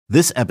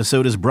This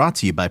episode is brought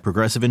to you by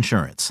Progressive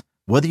Insurance.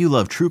 Whether you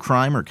love true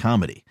crime or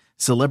comedy,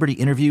 celebrity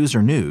interviews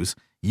or news,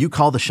 you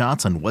call the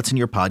shots on what's in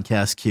your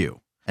podcast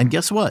queue. And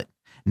guess what?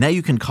 Now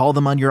you can call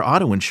them on your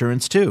auto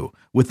insurance too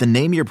with the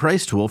Name Your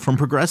Price tool from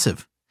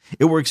Progressive.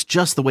 It works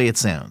just the way it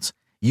sounds.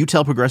 You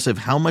tell Progressive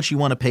how much you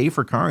want to pay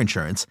for car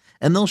insurance,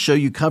 and they'll show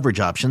you coverage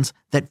options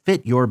that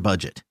fit your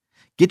budget.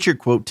 Get your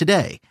quote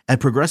today at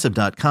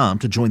Progressive.com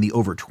to join the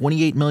over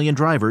 28 million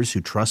drivers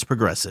who trust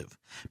Progressive.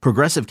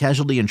 Progressive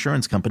Casualty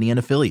Insurance Company and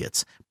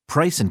Affiliates.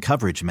 Price and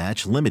coverage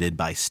match limited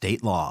by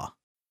state law.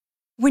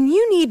 When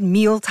you need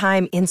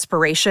mealtime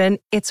inspiration,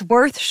 it's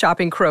worth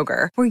shopping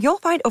Kroger, where you'll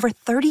find over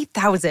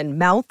 30,000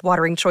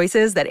 mouth-watering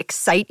choices that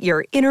excite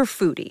your inner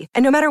foodie.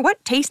 And no matter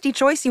what tasty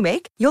choice you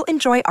make, you'll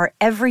enjoy our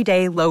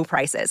everyday low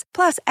prices,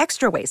 plus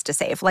extra ways to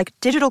save, like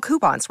digital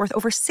coupons worth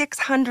over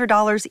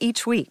 $600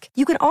 each week.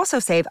 You can also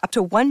save up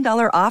to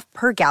 $1 off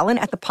per gallon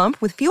at the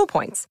pump with fuel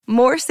points.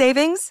 More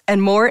savings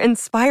and more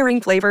inspiring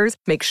flavors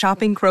make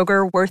shopping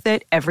Kroger worth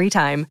it every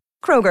time.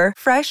 Kroger,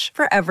 fresh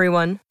for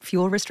everyone.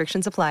 Fuel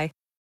restrictions apply.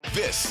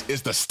 This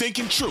is the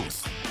stinking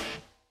truth.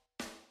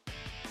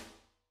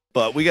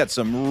 But we got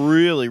some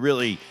really,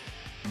 really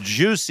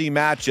juicy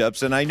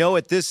matchups. And I know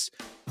at this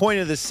point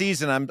of the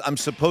season, I'm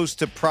supposed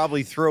to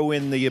probably throw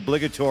in the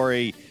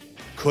obligatory,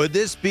 could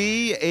this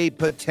be a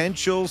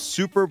potential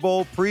Super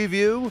Bowl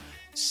preview?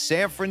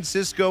 San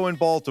Francisco and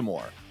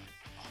Baltimore.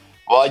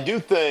 Well, I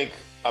do think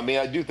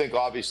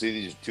obviously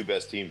these are two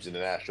best teams in the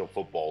National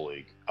Football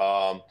League.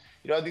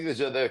 I think there's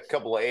a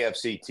couple of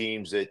AFC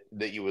teams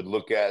that you would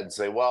look at and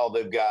say, well,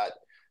 they've got,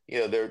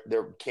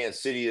 their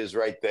Kansas City is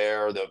right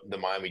there. The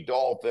Miami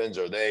Dolphins,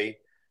 are they,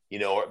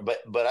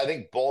 but I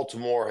think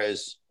Baltimore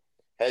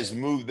has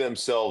moved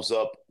themselves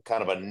up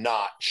kind of a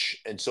notch.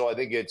 And so I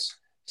think it's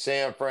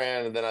San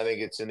Fran, and then I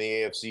think it's in the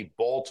AFC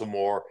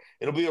Baltimore.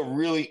 It'll be a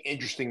really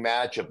interesting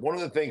matchup. One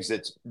of the things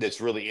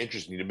that's really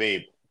interesting to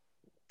me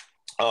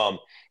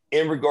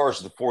in regards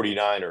to the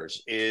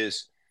 49ers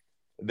is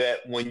that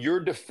when you're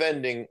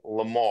defending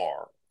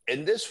Lamar,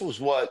 and this was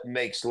what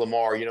makes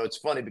Lamar, it's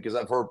funny because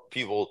I've heard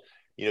people,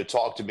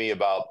 talk to me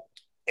about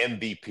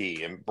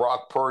MVP and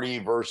Brock Purdy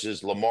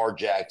versus Lamar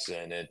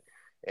Jackson.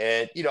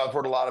 And I've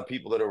heard a lot of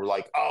people that are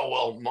like, oh,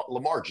 well,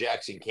 Lamar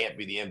Jackson can't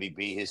be the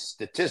MVP. His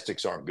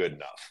statistics aren't good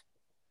enough.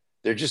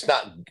 They're just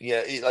not,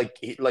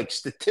 like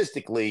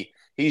statistically,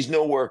 he's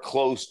nowhere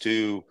close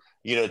to,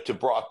 to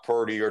Brock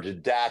Purdy or to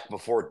Dak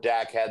before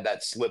Dak had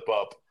that slip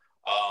up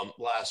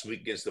last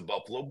week against the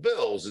Buffalo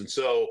Bills. And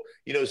so,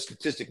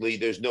 statistically,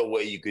 there's no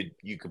way you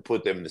could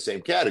put them in the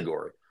same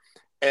category.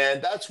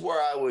 And that's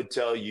where I would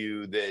tell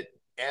you that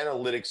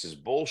analytics is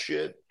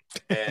bullshit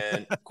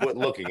and quit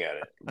looking at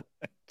it.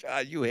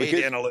 God, you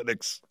hate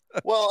analytics.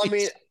 Well, I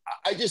mean,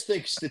 I just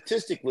think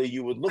statistically,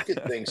 you would look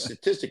at things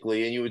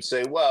statistically and you would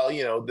say, well,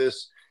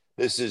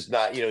 this is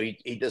not,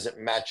 he doesn't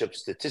match up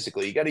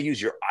statistically. You got to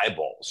use your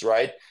eyeballs,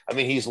 right? I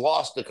mean, he's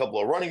lost a couple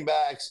of running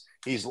backs.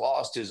 He's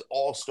lost his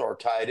all-star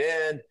tight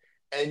end,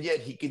 and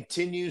yet he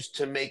continues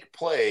to make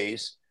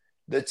plays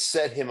that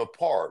set him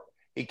apart.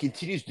 He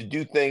continues to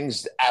do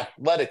things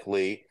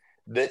athletically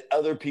that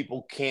other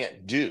people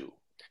can't do.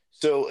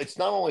 So it's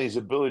not only his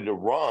ability to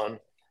run,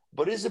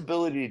 but his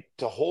ability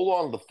to hold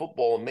on to the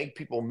football and make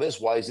people miss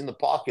while he's in the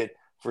pocket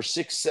for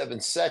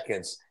 6-7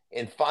 seconds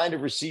and find a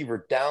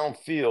receiver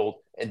downfield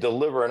and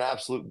deliver an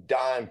absolute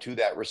dime to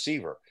that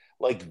receiver.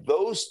 Like,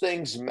 those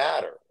things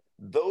matter.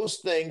 Those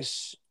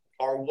things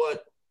are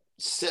what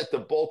set the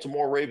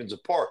Baltimore Ravens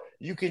apart.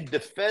 You can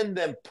defend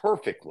them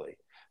perfectly.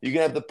 You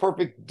can have the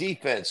perfect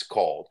defense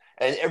called,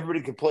 and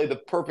everybody can play the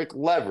perfect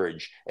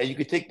leverage, and you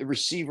can take the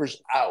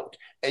receivers out,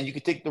 and you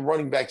can take the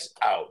running backs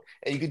out,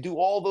 and you can do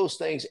all those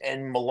things,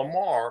 and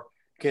Lamar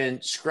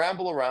can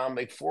scramble around,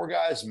 make four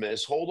guys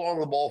miss, hold on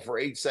to the ball for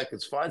 8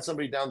 seconds, find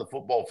somebody down the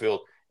football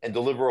field, and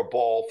deliver a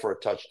ball for a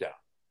touchdown.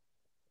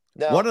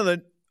 Now,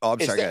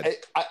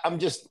 I'm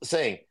just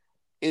saying,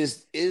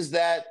 is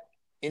that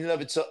in and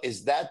of itself,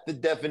 is that the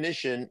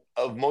definition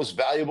of most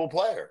valuable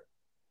player?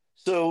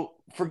 So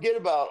forget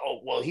about,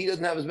 he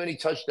doesn't have as many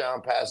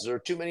touchdown passes or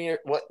too many,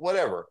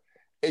 whatever.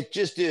 It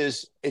just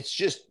is. It's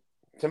just,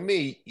 to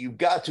me, you've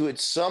got to at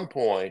some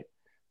point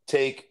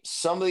take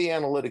some of the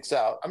analytics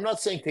out. I'm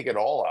not saying take it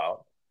all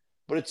out,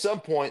 but at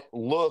some point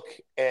look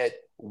at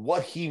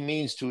what he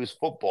means to his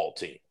football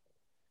team.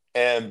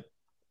 And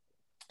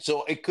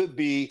so it could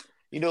be,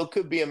 a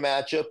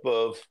matchup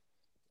of,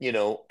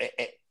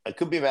 it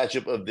could be a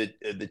matchup of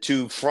the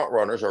two front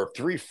runners or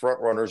three front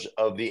runners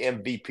of the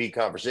MVP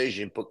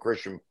conversation. Put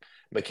Christian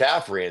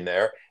McCaffrey in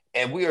there,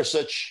 and we are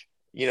such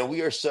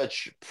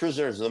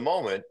prisoners of the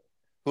moment.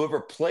 Whoever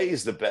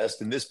plays the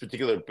best in this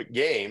particular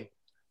game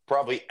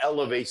probably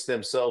elevates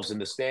themselves in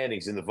the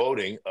standings in the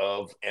voting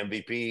of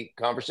MVP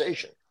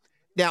conversation.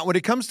 Now, when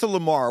it comes to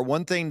Lamar,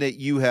 one thing that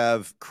you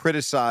have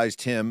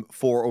criticized him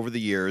for over the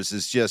years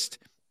is just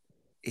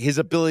his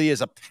ability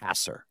as a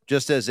passer,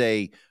 just as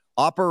a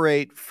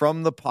operate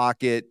from the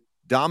pocket,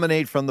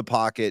 dominate from the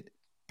pocket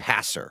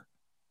passer.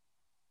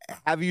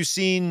 Have you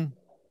seen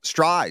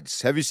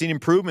strides? Have you seen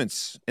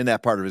improvements in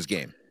that part of his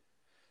game?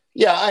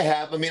 Yeah, I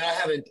have. I mean, I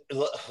haven't,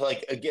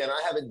 like, again,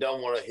 I haven't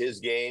done one of his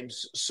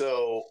games,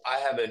 so I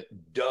haven't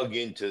dug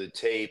into the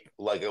tape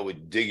like I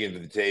would dig into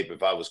the tape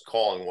if I was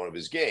calling one of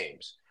his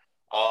games.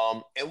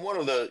 And one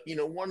of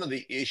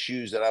the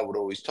issues that I would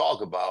always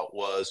talk about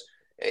was,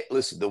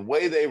 listen, the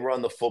way they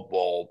run the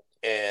football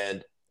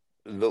and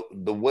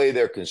the way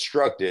they're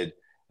constructed,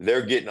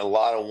 they're getting a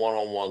lot of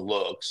one-on-one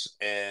looks,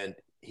 and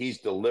he's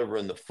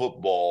delivering the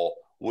football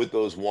with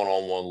those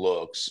one-on-one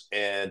looks.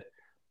 And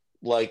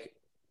like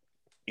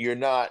you're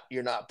not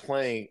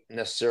playing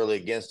necessarily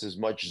against as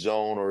much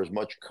zone or as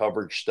much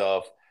coverage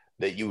stuff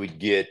that you would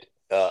get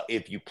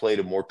if you played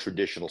a more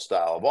traditional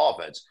style of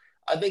offense.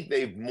 I think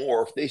they've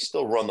morphed. They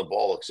still run the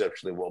ball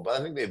exceptionally well, but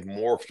I think they've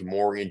morphed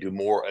more into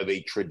more of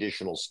a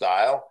traditional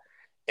style.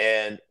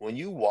 And when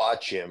you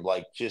watch him,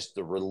 like just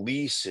the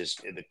release,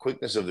 the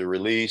quickness of the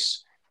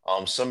release,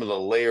 some of the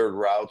layered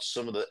routes,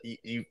 some of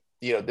the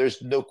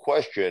there's no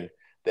question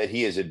that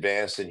he has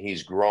advanced and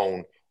he's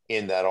grown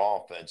in that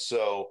offense.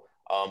 So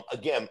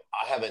again,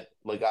 I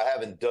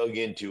haven't dug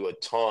into a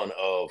ton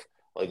of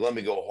like let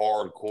me go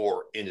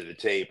hardcore into the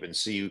tape and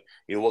see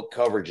what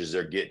coverages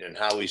they're getting and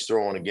how he's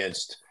throwing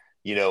against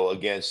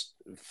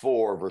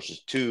 4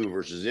 versus 2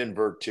 versus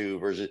invert 2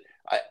 versus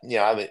I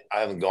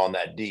haven't gone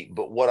that deep,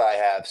 but what I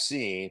have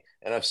seen,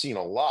 and I've seen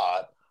a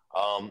lot,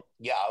 I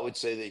would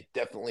say that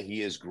definitely he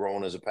has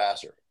grown as a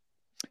passer.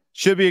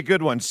 Should be a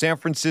good one. San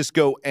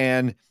Francisco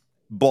and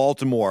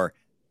Baltimore.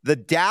 The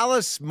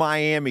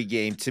Dallas-Miami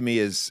game to me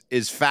is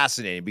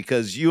fascinating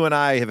because you and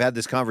I have had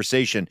this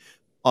conversation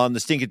on the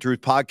Stinking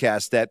Truth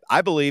podcast that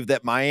I believe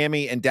that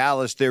Miami and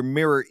Dallas, they're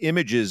mirror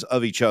images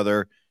of each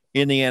other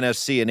in the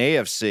NFC and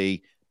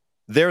AFC.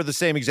 They're the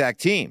same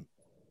exact team.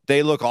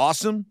 They look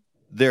awesome.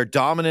 They're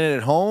dominant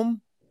at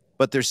home,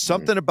 but there's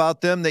something about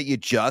them that you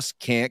just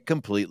can't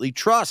completely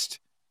trust.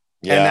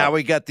 Yeah. And now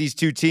we got these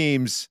two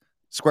teams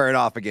squaring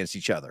off against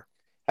each other.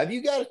 Have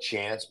you got a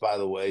chance, by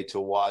the way, to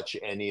watch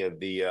any of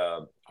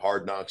the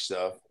Hard Knock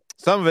stuff?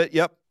 Some of it,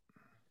 yep.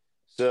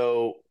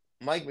 So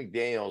Mike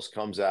McDaniels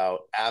comes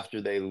out after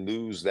they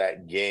lose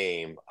that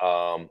game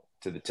to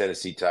the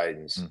Tennessee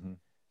Titans,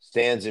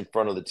 stands in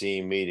front of the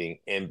team meeting,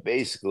 and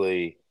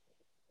basically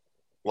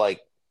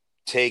like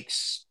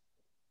takes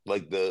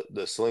like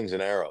the slings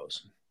and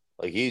arrows.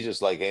 Like he's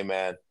just like, hey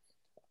man,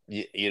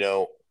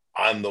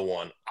 I'm the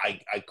one.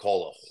 I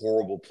call a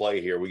horrible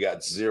play here. We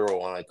got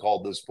 0 and I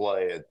called this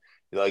play, and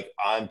like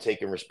I'm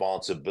taking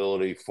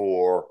responsibility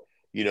for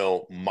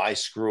my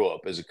screw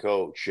up as a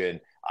coach, and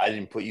I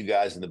didn't put you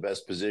guys in the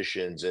best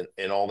positions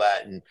and all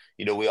that, and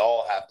we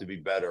all have to be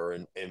better,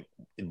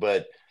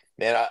 but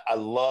man, I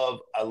love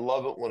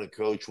it when a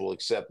coach will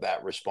accept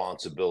that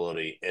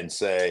responsibility and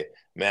say,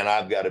 man,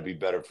 I've got to be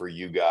better for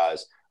you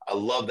guys. I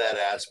love that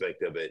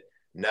aspect of it.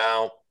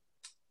 Now,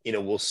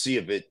 we'll see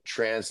if it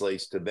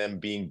translates to them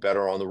being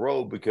better on the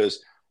road,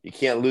 because you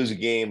can't lose a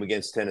game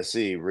against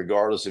Tennessee,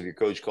 regardless if your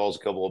coach calls a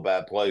couple of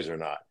bad plays or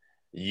not.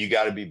 You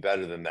got to be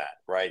better than that,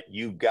 right?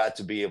 You've got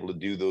to be able to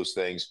do those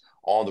things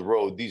on the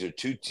road. These are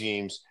two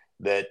teams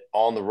that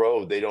on the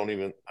road, they don't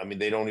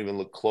even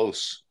look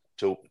close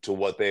to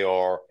what they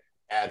are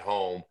at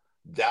home.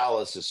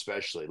 Dallas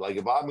especially. Like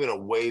if I'm going to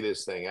weigh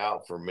this thing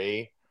out for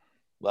me,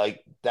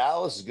 like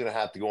Dallas is going to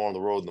have to go on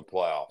the road in the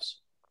playoffs.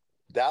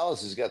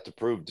 Dallas has got to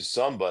prove to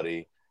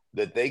somebody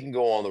that they can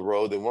go on the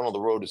road. They went on the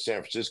road to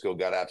San Francisco,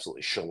 got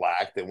absolutely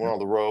shellacked. They went on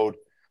the road,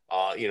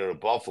 to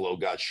Buffalo,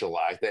 got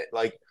shellacked.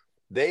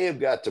 They have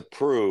got to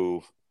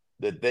prove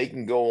that they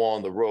can go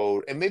on the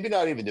road, and maybe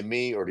not even to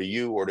me or to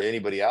you or to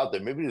anybody out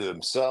there, maybe to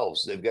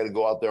themselves. They've got to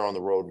go out there on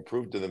the road and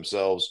prove to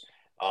themselves,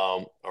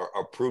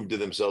 or prove to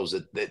themselves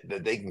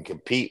that they can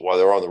compete while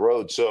they're on the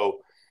road.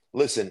 So,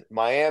 listen,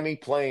 Miami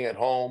playing at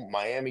home,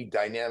 Miami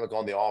dynamic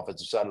on the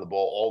offensive side of the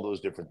ball, all those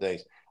different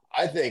things.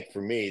 I think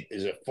for me,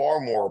 is a far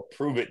more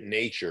prove-it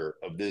nature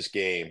of this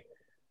game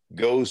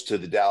goes to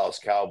the Dallas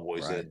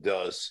Cowboys than it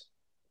does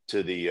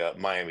to the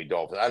Miami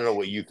Dolphins. I don't know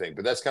what you think,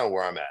 but that's kind of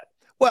where I'm at.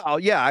 Well,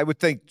 yeah, I would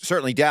think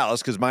certainly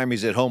Dallas, because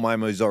Miami's at home.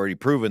 Miami's already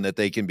proven that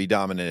they can be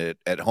dominant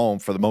at home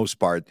for the most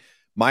part.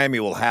 Miami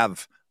will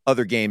have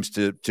other games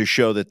to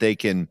show that they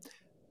can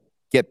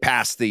get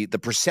past the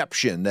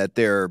perception that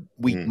they're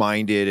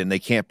weak-minded and they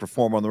can't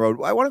perform on the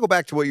road. I want to go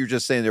back to what you were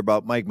just saying there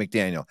about Mike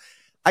McDaniel.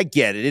 I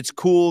get it. It's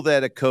cool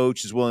that a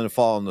coach is willing to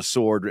fall on the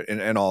sword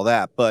and all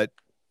that, but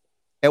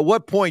at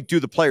what point do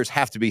the players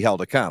have to be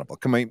held accountable?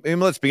 I mean,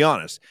 let's be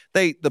honest.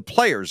 The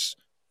players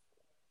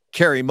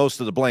carry most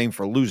of the blame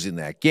for losing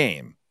that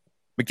game.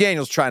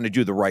 McDaniel's trying to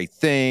do the right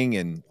thing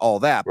and all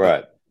that.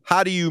 Right. But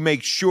how do you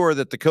make sure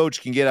that the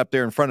coach can get up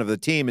there in front of the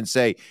team and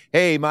say,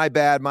 hey, my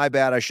bad,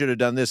 I should have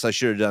done this, I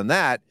should have done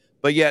that,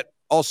 but yet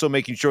also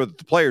making sure that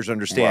the players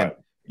understand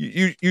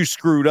you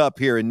screwed up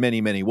here in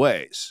many, many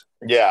ways.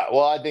 Yeah,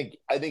 well, I think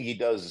he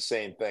does the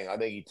same thing. I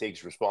think he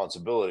takes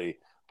responsibility,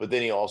 but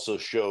then he also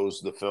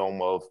shows the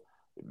film of,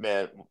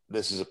 man,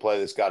 this is a play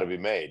that's got to be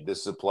made.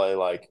 This is a play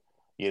like,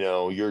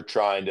 you're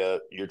trying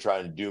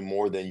to do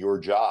more than your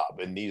job,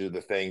 and these are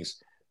the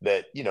things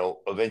that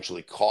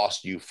eventually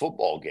cost you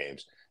football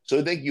games. So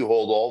I think you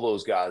hold all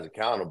those guys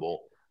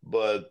accountable.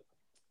 But,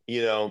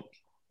 you know,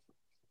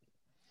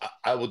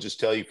 I will just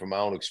tell you from my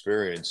own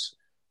experience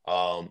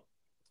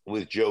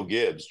with Joe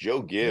Gibbs.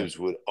 Joe Gibbs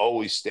would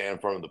always stand in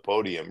front of the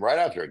podium right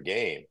after a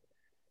game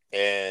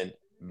and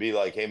be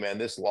like, hey, man,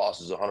 this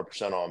loss is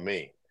 100% on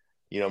me.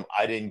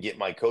 I didn't get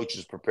my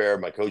coaches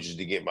prepared. My coaches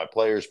didn't get my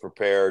players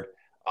prepared.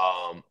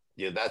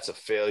 That's a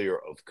failure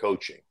of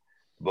coaching.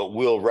 But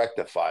we'll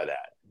rectify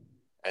that.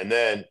 And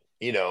then,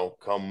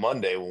 come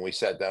Monday when we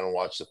sat down and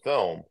watched the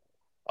film,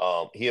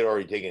 he had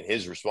already taken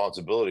his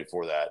responsibility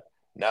for that.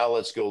 Now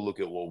let's go look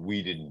at what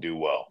we didn't do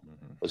well.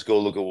 Mm-hmm. Let's go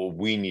look at what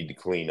we need to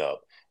clean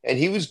up. And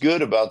he was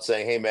good about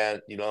saying, hey,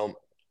 man,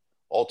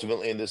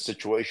 ultimately in this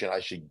situation, I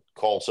should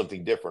call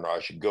something different, or I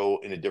should go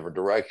in a different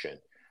direction.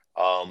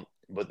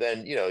 But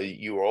then,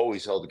 you were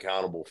always held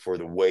accountable for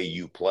the way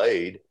you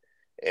played,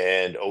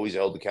 and always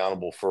held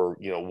accountable for,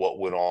 what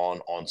went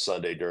on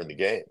Sunday during the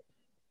game.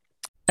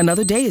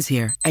 Another day is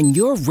here, and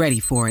you're ready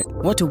for it.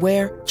 What to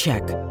wear?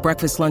 Check.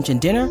 Breakfast, lunch, and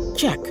dinner?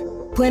 Check.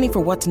 Planning for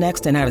what's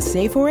next and how to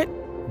save for it?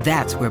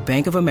 That's where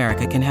Bank of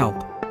America can help.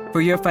 For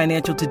your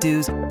financial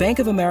to-dos, Bank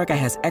of America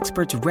has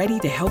experts ready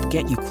to help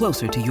get you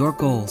closer to your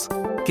goals.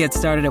 Get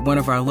started at one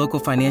of our local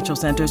financial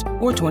centers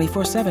or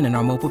 24/7 in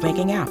our mobile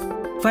banking app.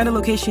 Find a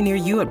location near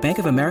you at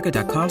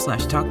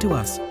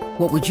bankofamerica.com/talktous.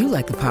 What would you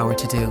like the power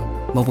to do?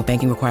 Mobile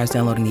banking requires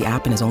downloading the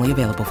app and is only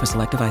available for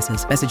select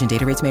devices. Message and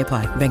data rates may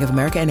apply. Bank of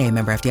America N.A.,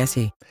 member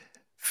FDIC.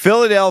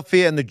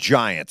 Philadelphia and the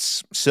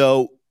Giants.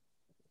 So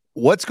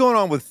what's going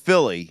on with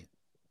Philly,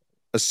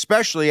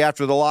 especially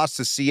after the loss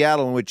to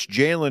Seattle, in which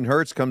Jalen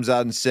Hurts comes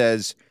out and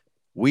says,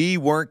 we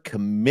weren't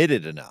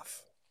committed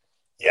enough?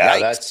 Yeah,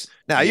 Yikes.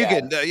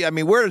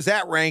 Where does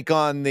that rank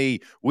on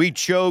the we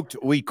choked,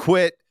 we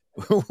quit?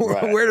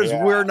 Where does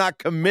we're not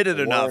committed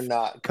enough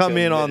come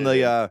in on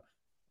the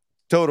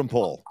totem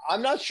pole?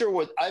 I'm not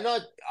sure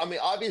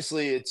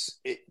obviously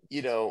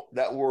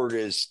that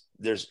word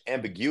there's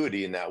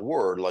ambiguity in that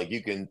word. Like,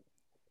 you can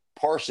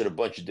parse it a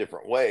bunch of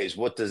different ways.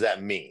 What does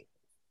that mean?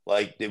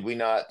 Like, did we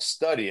not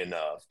study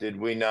enough? Did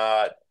we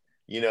not,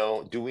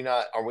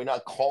 are we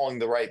not calling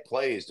the right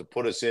plays to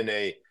put us in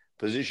a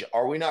position?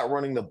 Are we not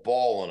running the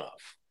ball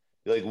enough?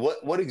 Like,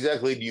 what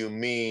exactly do you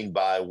mean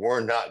by we're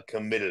not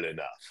committed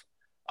enough?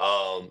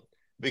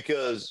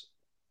 Because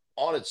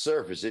on its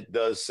surface, it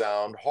does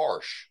sound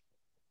harsh.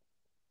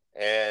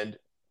 And,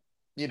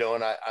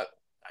 and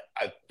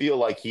I feel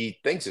like he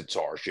thinks it's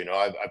harsh.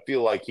 I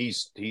feel like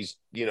he's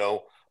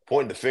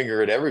pointing the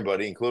finger at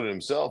everybody, including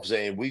himself,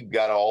 saying we've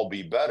got to all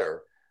be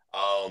better.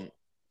 And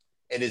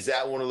is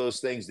that one of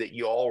those things that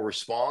you all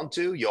respond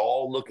to? You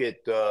all look at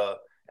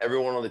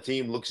everyone on the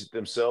team looks at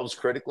themselves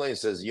critically and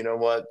says, you know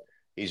what,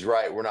 he's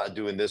right, we're not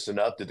doing this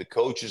enough. Did the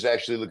coaches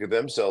actually look at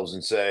themselves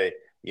and say,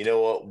 you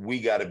know what, we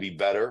got to be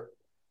better.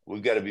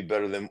 We've got to be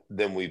better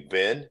than we've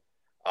been.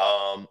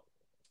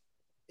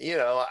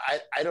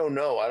 I don't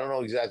know. I don't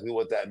know exactly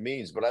what that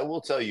means, but I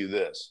will tell you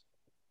this.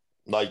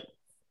 Like,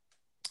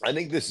 I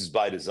think this is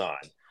by design.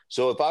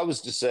 So if I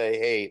was to say,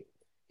 hey,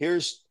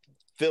 here's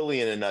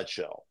Philly in a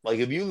nutshell. Like,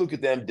 if you look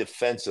at them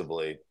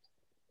defensively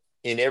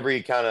in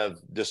every kind of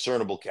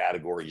discernible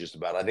category, just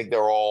about, I think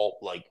they're all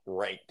like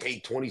ranked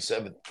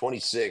 27th,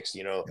 26th,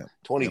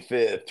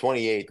 25th,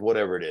 28th,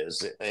 whatever it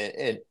is.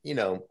 And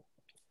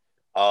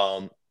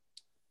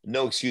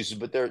no excuses,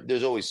 but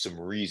there's always some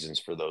reasons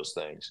for those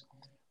things.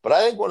 But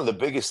I think one of the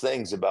biggest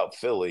things about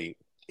Philly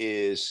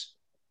is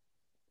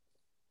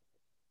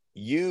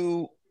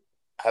you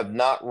have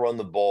not run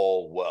the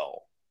ball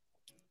well.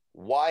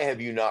 Why have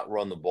you not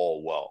run the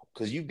ball well?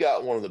 Because you've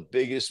got one of the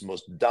biggest,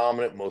 most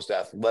dominant, most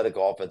athletic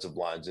offensive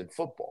lines in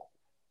football.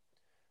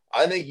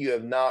 I think you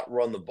have not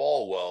run the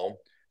ball well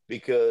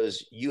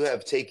because you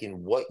have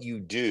taken what you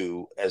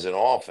do as an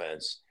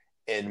offense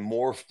and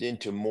morphed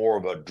into more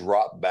of a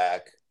drop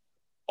back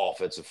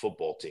offensive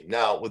football team.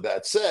 Now, with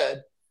that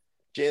said,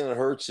 Jalen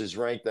Hurts is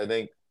ranked, I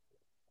think,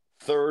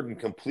 third in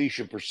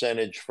completion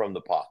percentage from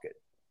the pocket.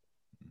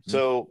 Mm-hmm.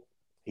 So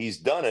he's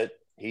done it.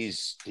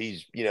 He's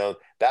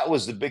that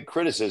was the big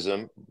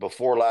criticism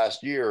before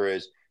last year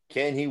is,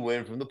 can he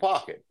win from the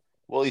pocket?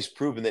 Well, he's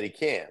proven that he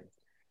can.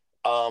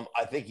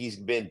 I think he's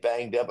been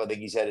banged up. I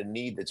think he's had a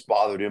knee that's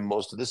bothered him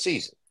most of the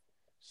season.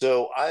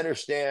 So I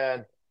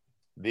understand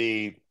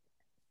the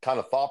kind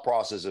of thought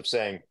process of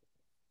saying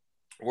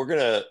we're going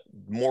to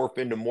morph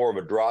into more of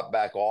a drop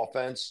back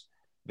offense,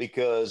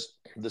 because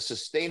the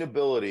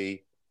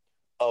sustainability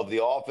of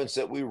the offense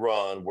that we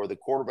run, where the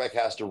quarterback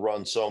has to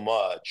run so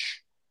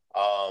much,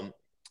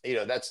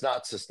 that's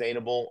not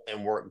sustainable,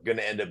 and we're going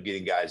to end up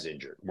getting guys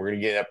injured. We're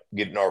going to end up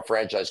getting our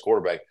franchise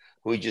quarterback,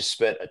 who we just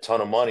spent a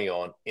ton of money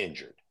on,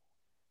 injured.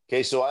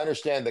 Okay, so I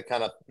understand the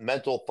kind of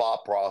mental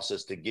thought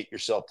process to get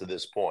yourself to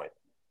this point.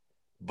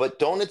 But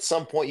don't at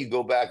some point you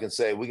go back and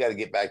say, we got to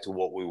get back to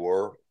what we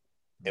were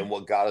and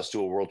what got us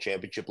to a world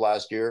championship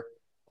last year,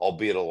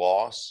 albeit a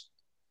loss.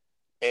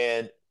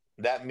 And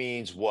that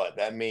means what?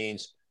 That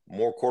means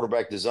more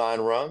quarterback design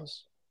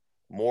runs,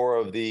 more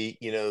of the,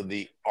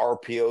 the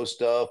RPO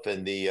stuff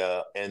and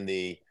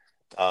the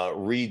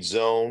read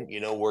zone,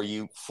 where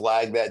you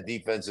flag that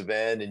defensive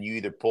end and you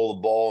either pull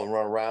the ball and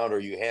run around or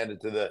you hand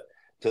it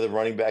to the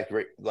running back.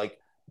 Like,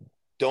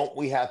 don't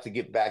we have to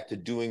get back to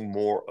doing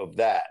more of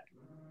that?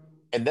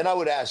 And then I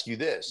would ask you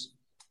this: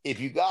 if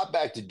you got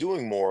back to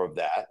doing more of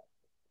that,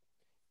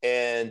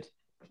 and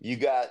you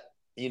got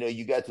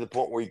to the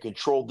point where you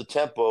controlled the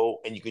tempo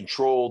and you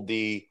controlled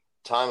the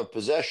time of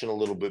possession a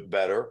little bit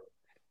better,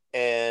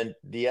 and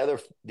the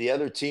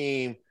other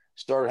team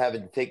started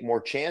having to take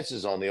more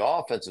chances on the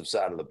offensive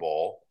side of the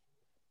ball,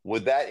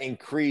 would that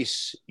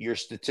increase your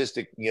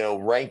statistic,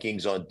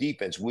 rankings on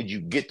defense? Would you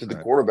get to the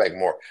quarterback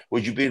more?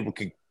 Would you be able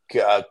to,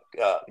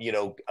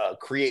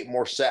 create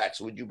more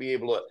sacks? Would you be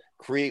able to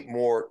create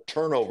more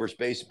turnovers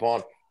based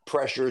upon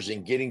pressures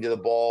and getting to the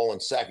ball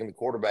and sacking the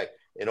quarterback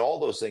and all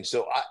those things?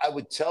 So I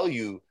would tell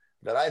you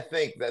that I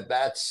think that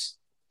that's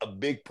a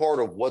big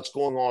part of what's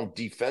going on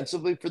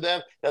defensively for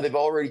them. Now, they've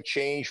already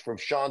changed from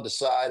Sean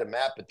Desai to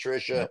Matt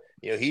Patricia.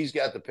 He's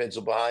got the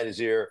pencil behind his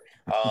ear,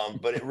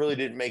 but it really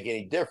didn't make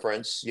any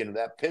difference.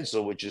 That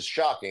pencil, which is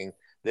shocking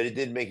that it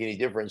didn't make any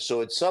difference.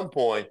 So at some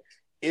point,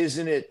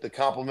 isn't it the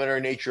complementary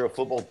nature of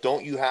football?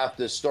 Don't you have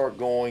to start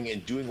going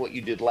and doing what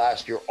you did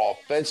last year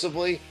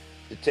offensively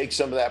to take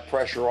some of that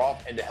pressure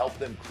off and to help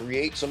them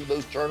create some of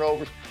those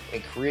turnovers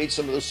and create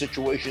some of those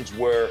situations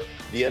where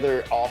the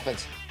other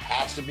offense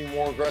has to be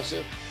more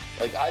aggressive?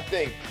 Like, I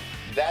think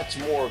that's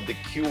more of the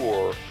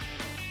cure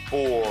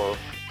for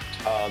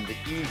the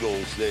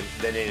Eagles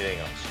than anything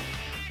else.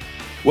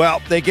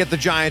 Well, they get the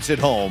Giants at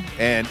home,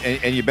 and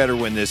you better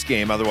win this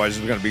game. Otherwise,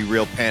 there's going to be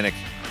real panic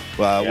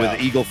with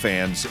the Eagle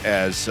fans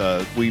as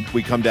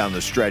we come down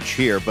the stretch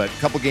here. But a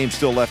couple games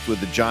still left with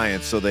the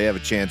Giants, so they have a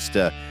chance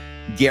to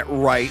get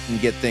right and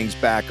get things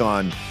back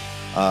on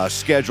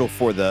schedule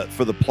for the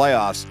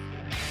playoffs.